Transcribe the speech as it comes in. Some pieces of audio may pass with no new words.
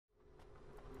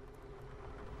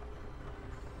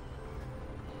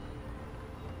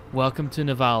Welcome to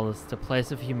Nivalis, the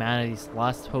place of humanity's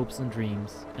last hopes and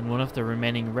dreams, and one of the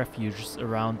remaining refuges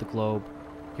around the globe.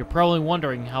 You're probably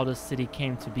wondering how this city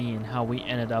came to be and how we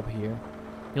ended up here.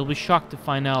 You'll be shocked to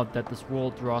find out that this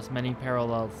world draws many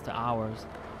parallels to ours,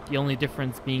 the only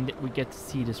difference being that we get to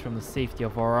see this from the safety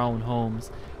of our own homes,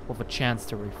 with a chance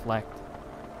to reflect.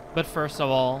 But first of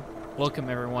all, welcome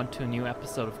everyone to a new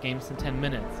episode of Games in 10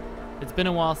 Minutes. It's been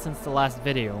a while since the last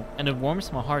video, and it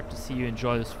warms my heart to see you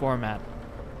enjoy this format.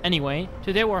 Anyway,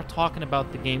 today we're talking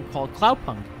about the game called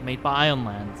Cloudpunk, made by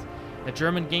Ionlands, a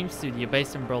German game studio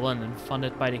based in Berlin and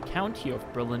funded by the County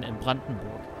of Berlin and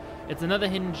Brandenburg. It's another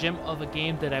hidden gem of a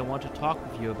game that I want to talk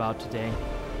with you about today,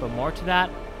 but more to that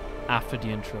after the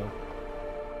intro.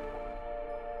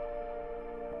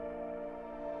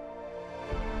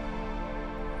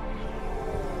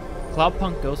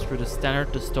 Cloudpunk goes through the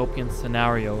standard dystopian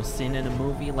scenarios seen in a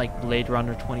movie like Blade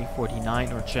Runner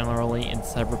 2049 or generally in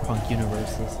cyberpunk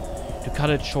universes. To cut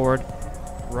it short,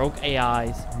 rogue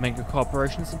AIs, mega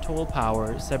corporations and total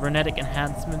power, cybernetic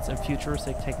enhancements and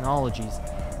futuristic technologies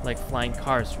like flying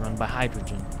cars run by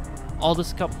hydrogen. All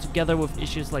this coupled together with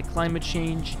issues like climate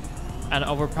change and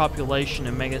overpopulation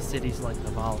in megacities like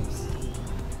Nivalis.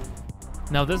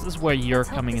 Now this is where you're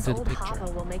coming into the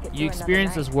picture. You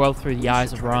experience this world through the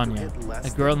eyes of Rania, a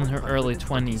girl in her early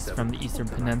 20s from the Eastern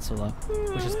Peninsula,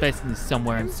 which is basically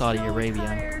somewhere in Saudi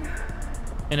Arabia.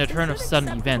 In a turn of sudden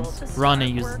events, Rania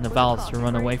uses Nivalis to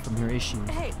run away from her issues,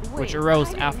 which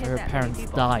arose after her parents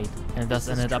died and thus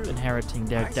ended up inheriting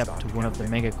their debt to one of the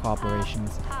mega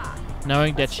corporations.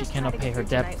 Knowing that she cannot pay her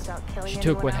debts, she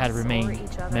took what had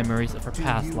remained, memories of her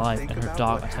past life and her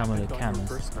dog automata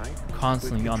Camus,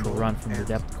 constantly on the run from the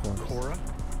debt corps.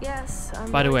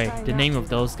 By the way, the name of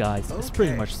those guys is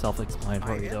pretty much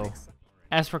self-explanatory though.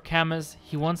 As for Camus,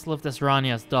 he once lived as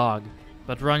Rania's dog,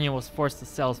 but Rania was forced to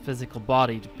sell his physical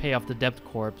body to pay off the debt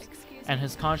corps, and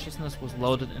his consciousness was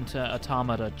loaded into an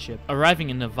automata chip.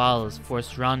 Arriving in Nivalis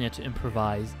forced Rania to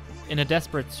improvise. In a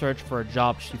desperate search for a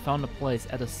job, she found a place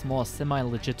at a small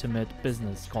semi-legitimate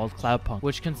business called Cloudpunk,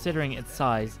 which, considering its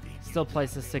size, still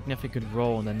plays a significant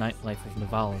role in the nightlife of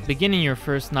Nivalis. Beginning your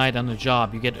first night on the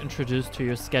job, you get introduced to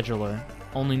your scheduler,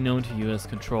 only known to you as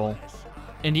Control.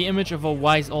 In the image of a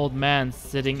wise old man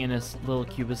sitting in his little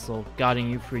cubicule, guiding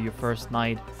you through your first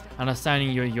night and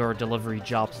assigning you your delivery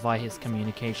jobs via his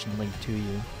communication link to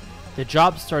you. The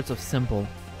job starts off simple: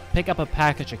 pick up a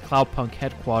package at Cloudpunk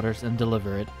headquarters and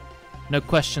deliver it. No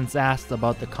questions asked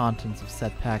about the contents of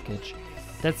said package.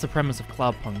 That's the premise of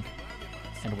Cloudpunk,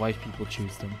 and white people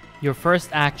choose them. Your first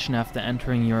action after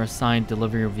entering your assigned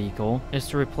delivery vehicle is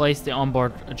to replace the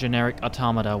onboard generic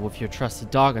automata with your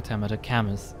trusted dog automata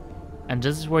Camus. And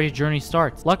this is where your journey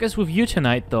starts. Luck is with you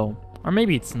tonight though, or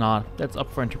maybe it's not, that's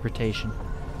up for interpretation.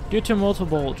 Due to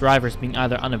multiple drivers being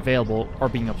either unavailable or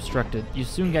being obstructed, you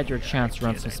soon get your chance to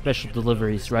run some special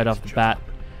deliveries right off the bat,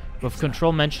 with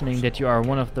Control mentioning that you are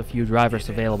one of the few drivers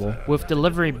available. With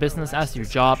delivery business as your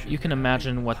job, you can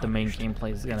imagine what the main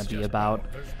gameplay is gonna be about.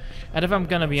 And if I'm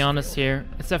gonna be honest here,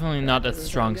 it's definitely not a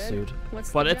strong suit,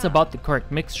 but it's about the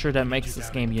correct mixture that makes this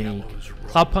game unique.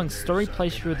 Cloudpunk's story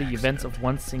plays through the events of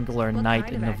one singular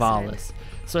night in Nivalis,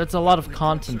 so it's a lot of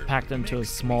content packed into a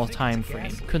small time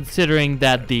frame, considering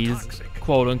that these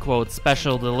quote-unquote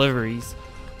special deliveries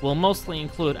will mostly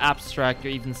include abstract or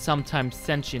even sometimes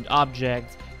sentient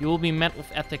objects. You will be met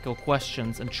with ethical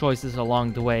questions and choices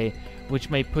along the way, which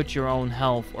may put your own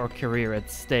health or career at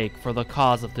stake for the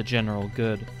cause of the general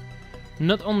good.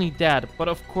 Not only that, but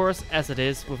of course, as it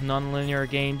is with non-linear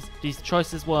games, these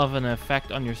choices will have an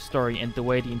effect on your story and the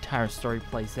way the entire story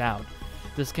plays out.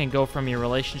 This can go from your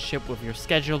relationship with your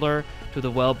scheduler to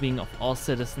the well-being of all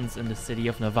citizens in the city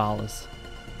of Nivalis.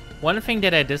 One thing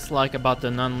that I dislike about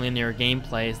the non-linear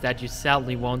gameplay is that you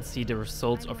sadly won't see the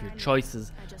results of your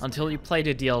choices until you play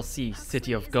the DLC,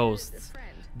 City of Ghosts.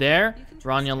 There,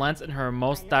 Rania lands in her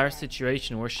most dire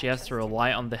situation where she has to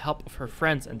rely on the help of her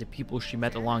friends and the people she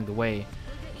met along the way.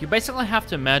 You basically have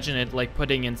to imagine it like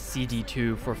putting in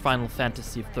CD2 for Final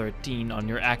Fantasy XIII on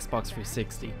your Xbox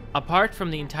 360. Apart from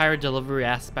the entire delivery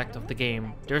aspect of the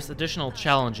game, there's additional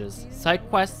challenges, side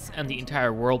quests, and the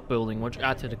entire world building which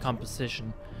add to the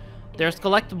composition. There's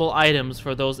collectible items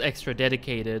for those extra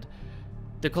dedicated.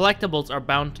 The collectibles are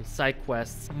bound to side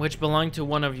quests, which belong to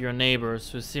one of your neighbors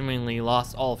who seemingly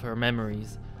lost all of her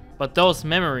memories. But those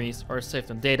memories are saved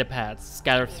on datapads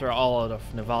scattered through all of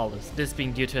Nivalis, this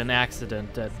being due to an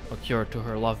accident that occurred to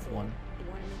her loved one.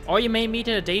 Or you may meet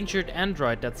an endangered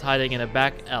android that's hiding in a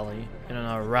back alley in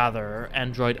a rather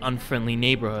android-unfriendly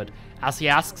neighborhood, as he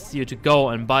asks you to go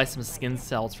and buy some skin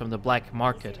cells from the black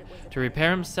market to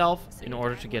repair himself in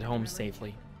order to get home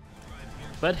safely.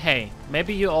 But hey,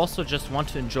 maybe you also just want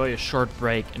to enjoy a short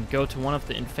break and go to one of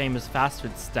the infamous fast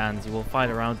food stands you will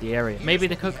find around the area. Maybe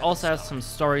the cook also has some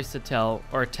stories to tell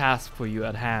or a task for you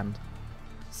at hand.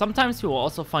 Sometimes you will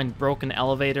also find broken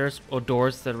elevators or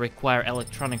doors that require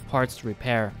electronic parts to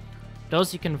repair.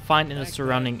 Those you can find in the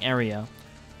surrounding area.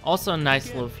 Also a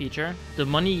nice little feature, the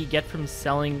money you get from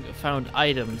selling found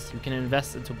items you can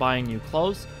invest into buying new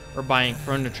clothes or buying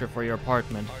furniture for your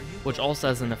apartment, which also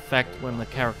has an effect when the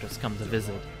characters come to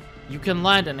visit. You can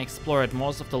land and explore at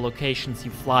most of the locations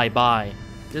you fly by.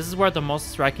 This is where the most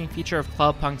striking feature of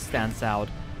Cloudpunk stands out.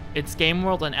 Its game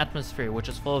world and atmosphere, which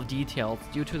is full of details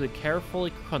due to the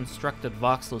carefully constructed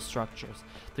voxel structures,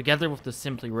 together with the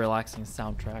simply relaxing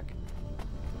soundtrack.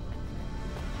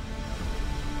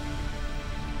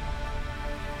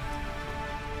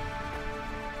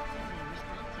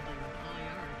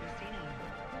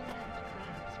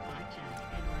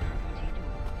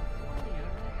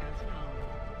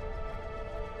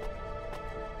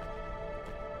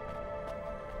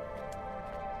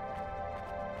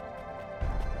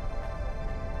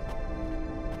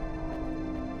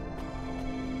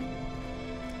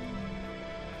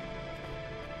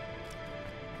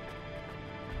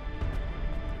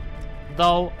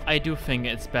 Though, I do think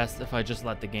it's best if I just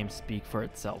let the game speak for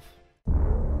itself.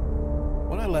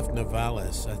 When I left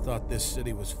Navalis, I thought this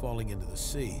city was falling into the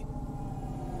sea.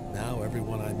 Now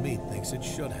everyone I meet thinks it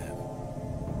should have.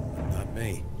 But not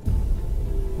me.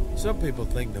 Some people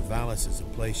think Navalis is a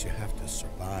place you have to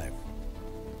survive.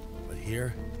 But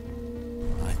here,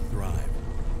 I thrive.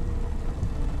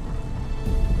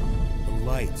 The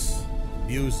lights, the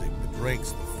music, the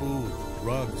drinks, the food, the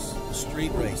drugs, the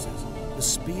street races, the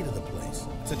speed of the place.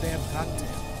 It's a damn cocktail.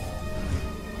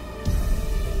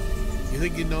 You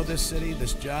think you know this city,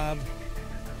 this job?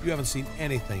 You haven't seen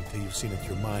anything till you've seen it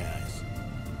through my eyes.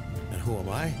 And who am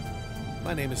I?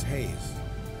 My name is Hayes,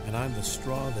 and I'm the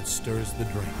straw that stirs the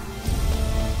drink.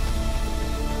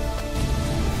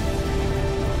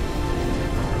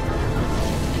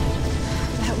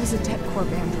 That was a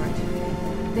DebCorp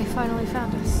android. They finally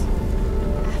found us.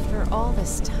 After all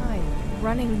this time,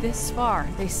 running this far,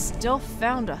 they still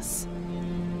found us.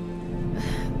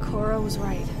 Cora was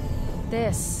right.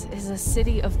 This is a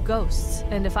city of ghosts,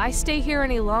 and if I stay here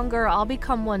any longer, I'll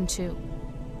become one too.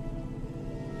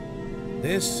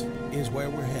 This is where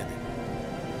we're headed.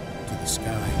 To the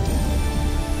sky.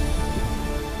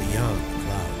 Beyond the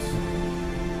clouds.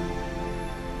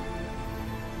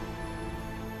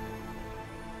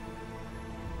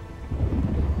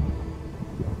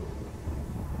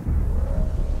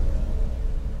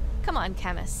 Come on,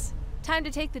 Chemist. Time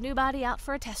to take the new body out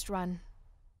for a test run.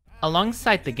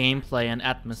 Alongside the gameplay and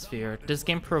atmosphere, this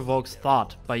game provokes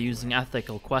thought by using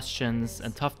ethical questions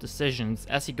and tough decisions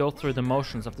as you go through the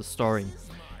motions of the story.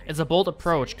 It's a bold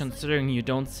approach considering you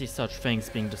don't see such things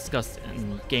being discussed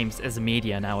in games as a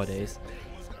media nowadays.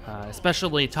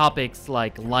 Especially topics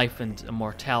like life and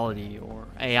immortality or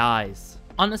AIs.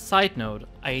 On a side note,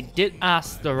 I did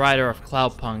ask the writer of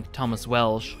Cloudpunk, Thomas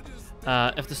Welsh,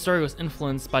 if the story was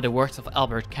influenced by the works of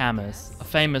Albert Camus, a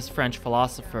famous French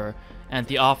philosopher and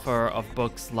the author of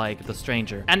books like The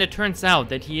Stranger. And it turns out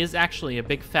that he is actually a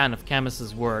big fan of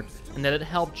Camus's work, and that it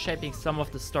helped shaping some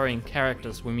of the story and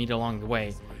characters we meet along the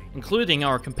way, including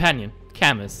our companion,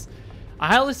 Camus. I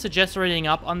highly suggest reading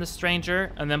up on The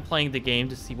Stranger and then playing the game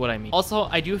to see what I mean. Also,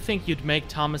 I do think you'd make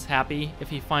Thomas happy if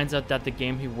he finds out that the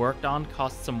game he worked on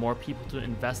caused some more people to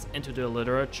invest into the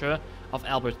literature of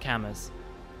Albert Camus.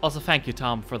 Also, thank you,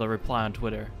 Tom, for the reply on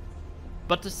Twitter.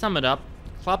 But to sum it up,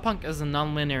 Cloudpunk is a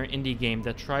non-linear indie game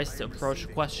that tries to approach a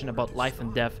question about life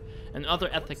and death and other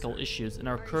ethical issues in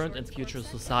our current and future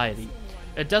society.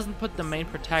 It doesn't put the main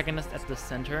protagonist at the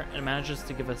center and manages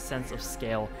to give a sense of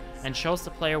scale and shows the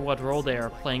player what role they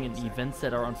are playing in the events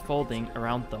that are unfolding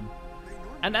around them.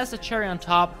 And as a cherry on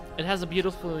top, it has a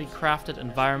beautifully crafted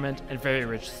environment and very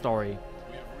rich story.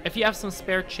 If you have some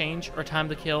spare change or time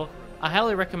to kill, I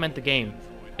highly recommend the game.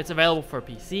 It's available for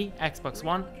PC, Xbox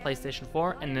One, PlayStation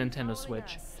 4, and Nintendo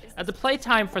Switch. The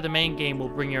playtime for the main game will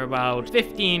bring you about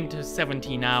 15 to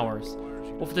 17 hours,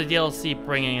 with the DLC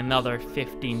bringing another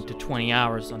 15 to 20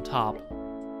 hours on top.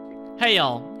 Hey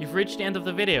y'all, you've reached the end of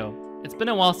the video. It's been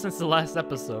a while since the last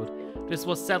episode. This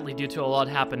was sadly due to a lot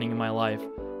happening in my life.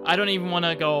 I don't even want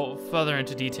to go further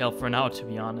into detail for now, to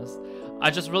be honest. I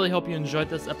just really hope you enjoyed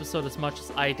this episode as much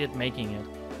as I did making it.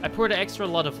 I poured an extra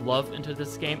lot of love into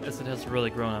this game as it has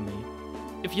really grown on me.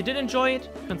 If you did enjoy it,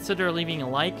 consider leaving a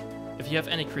like. If you have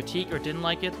any critique or didn't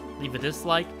like it, leave a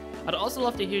dislike. I'd also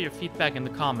love to hear your feedback in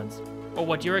the comments, or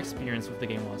what your experience with the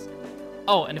game was.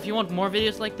 Oh, and if you want more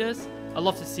videos like this, I'd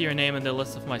love to see your name in the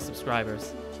list of my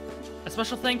subscribers. A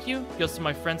special thank you goes to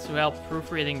my friends who helped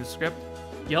proofreading the script,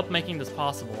 you helped making this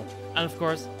possible, and of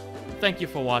course, thank you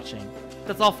for watching.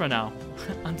 That's all for now.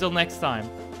 Until next time.